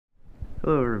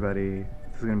Hello everybody,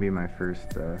 this is going to be my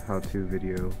first how-to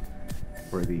video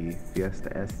for the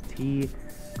Fiesta ST.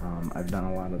 I've done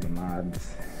a lot of the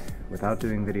mods without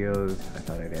doing videos. I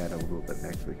thought I'd add a little bit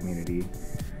back to the community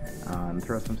and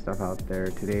throw some stuff out there.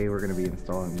 Today we're going to be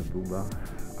installing the Boomba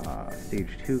Stage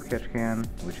 2 catch can,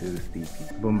 which is the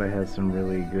Boomba has some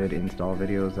really good install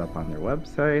videos up on their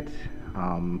website,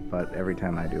 but every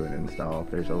time I do an install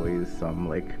there's always some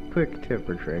like quick tip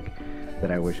or trick that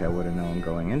I wish I would have known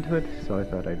going into it, so I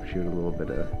thought I'd shoot a little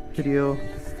bit of video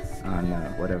on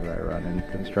whatever I run. In the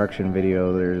construction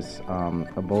video, there's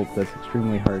a bolt that's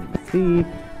extremely hard to see. You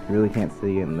really can't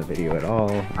see it in the video at all.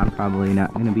 I'm probably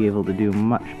not going to be able to do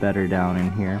much better down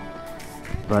in here,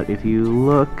 but if you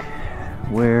look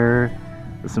where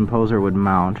the Composer would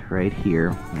mount right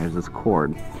here, there's this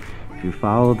cord. If you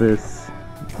follow this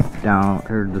down,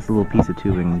 or this little piece of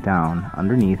tubing down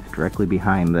underneath, directly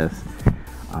behind this,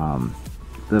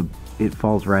 it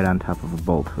falls right on top of a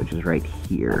bolt, which is right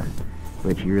here,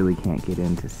 which you really can't get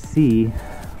in to see,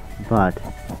 but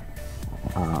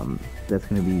that's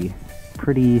going to be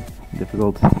pretty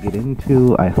difficult to get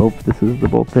into. I hope this is the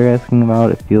bolt they're asking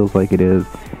about. It feels like it is,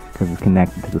 because it's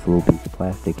connected to this little piece of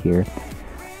plastic here.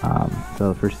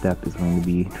 So the first step is going to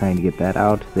be trying to get that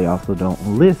out. They also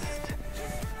don't list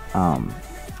on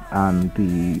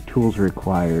the tools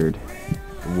required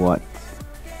what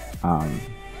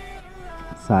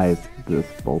size this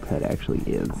bolt head actually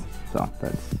is, so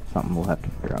that's something we'll have to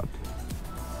figure out.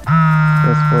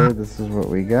 This is what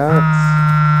we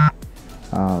got.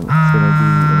 It's going to be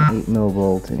an 8mm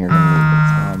bolt, and you're going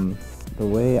to need this. The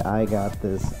way I got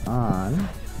this on,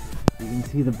 you can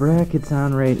see the brackets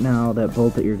on right now. That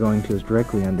bolt that you're going to is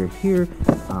directly under here.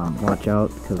 Watch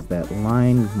out, because that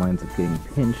line winds up getting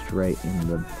pinched right in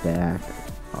the back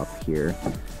up here.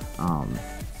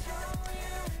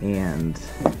 And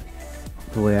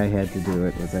the way I had to do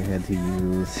it was I had to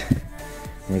use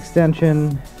an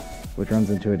extension, which runs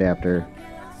into an adapter,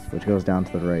 which goes down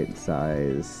to the right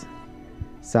size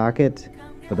socket,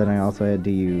 but then I also had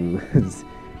to use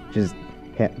just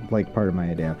like part of my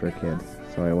adapter kit,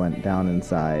 so I went down in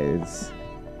size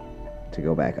to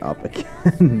go back up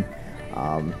again.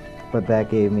 But that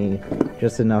gave me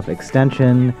just enough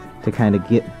extension to kind of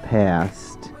get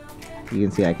past. You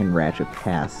can see I can ratchet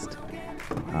past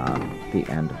the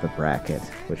end of the bracket,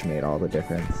 which made all the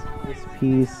difference. This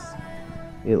piece,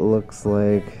 it looks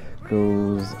like,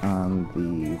 goes on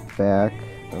the back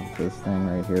of this thing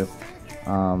right here,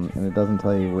 and it doesn't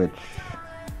tell you which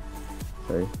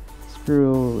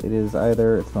screw it is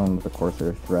either. It's done with the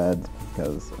coarser threads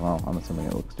because, well, I'm assuming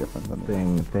it looks different than the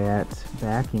thing. That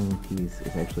backing piece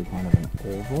is actually kind of an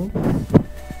oval.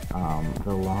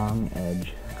 The long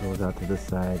edge goes out to this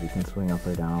side. You can swing up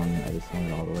or down. I just swung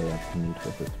it all the way up to meet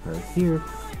with this part here.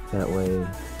 That way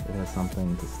it has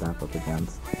something to stop up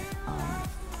against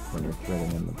when you're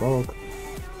threading in the bolt.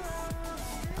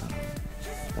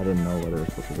 I didn't know whether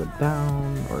it's supposed to go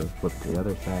down or flip to the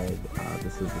other side.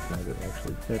 This is the side that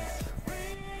actually fits.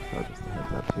 So just a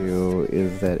heads up too,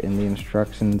 is that in the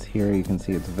instructions here you can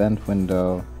see it's vent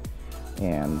window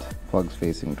and plugs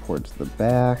facing towards the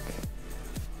back.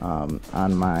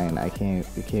 On mine, it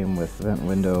came with vent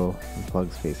window and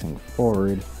plugs facing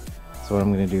forward. So what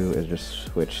I'm going to do is just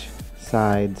switch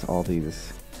sides. All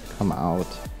these come out.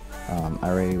 I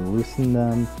already loosened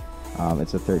them.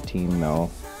 It's a 13mm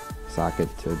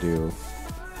socket to do.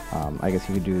 I guess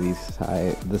you could do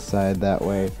this side that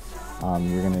way.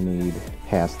 You're going to need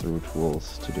pass-through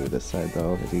tools to do this side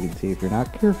though. As you can see, if you're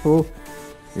not careful,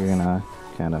 you're going to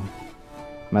kind of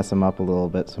mess them up a little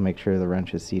bit, so make sure the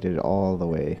wrench is seated all the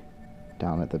way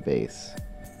down at the base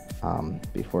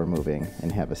before moving,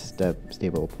 and have a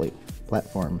stable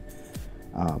platform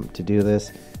to do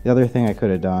this. The other thing I could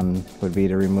have done would be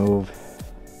to remove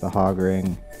the hog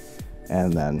ring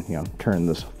and then, turn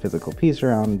this physical piece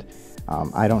around.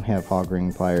 I don't have hog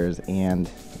ring pliers, and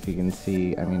if you can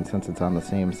see, since it's on the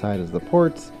same side as the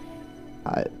ports,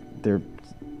 there's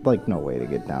like no way to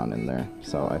get down in there,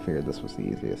 so I figured this was the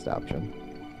easiest option.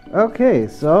 Okay,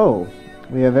 so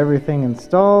we have everything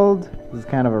installed. This is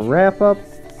kind of a wrap-up.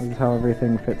 This is how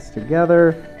everything fits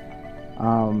together.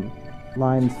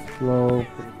 Lines flow.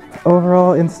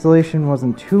 Overall installation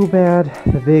wasn't too bad.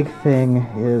 The big thing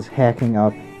is hacking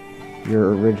up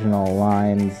your original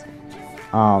lines.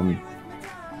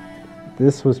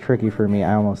 This was tricky for me.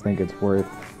 I almost think it's worth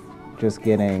just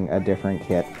getting a different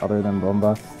kit other than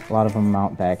Boomba. A lot of them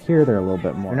mount back here. They're a little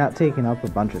bit more. They're not taking up a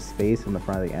bunch of space in the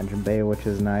front of the engine bay, which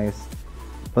is nice.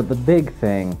 But the big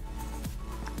thing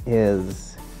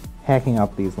is hacking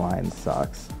up these lines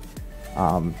sucks.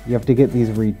 You have to get these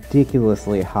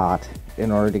ridiculously hot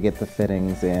in order to get the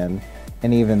fittings in,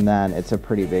 and even then it's a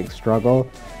pretty big struggle.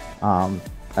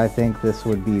 I think this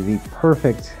would be the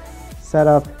perfect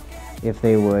setup if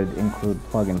they would include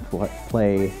plug and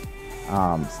play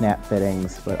snap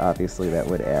fittings, but obviously that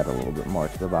would add a little bit more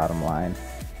to the bottom line.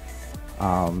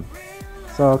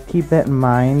 So keep that in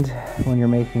mind when you're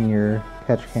making your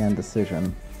catch can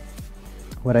decision.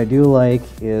 What I do like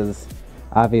is,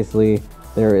 obviously,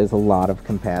 there is a lot of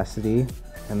capacity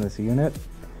in this unit,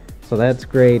 so that's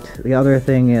great. The other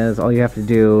thing is, all you have to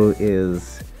do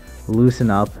is loosen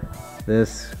up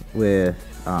this with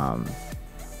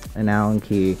an Allen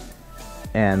key,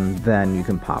 and then you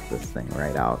can pop this thing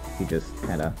right out. You just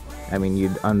kind of,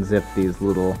 you'd unzip these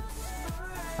little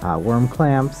worm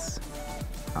clamps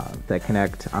that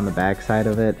connect on the back side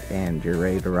of it, and you're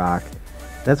ready to rock.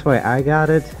 That's why I got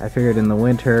it. I figured in the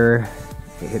winter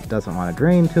it doesn't want to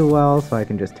drain too well, so I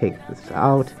can just take this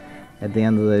out at the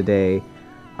end of the day,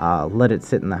 let it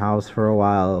sit in the house for a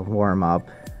while, warm up,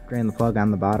 drain the plug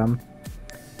on the bottom,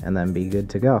 and then be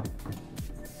good to go.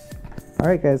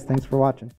 Alright guys, thanks for watching.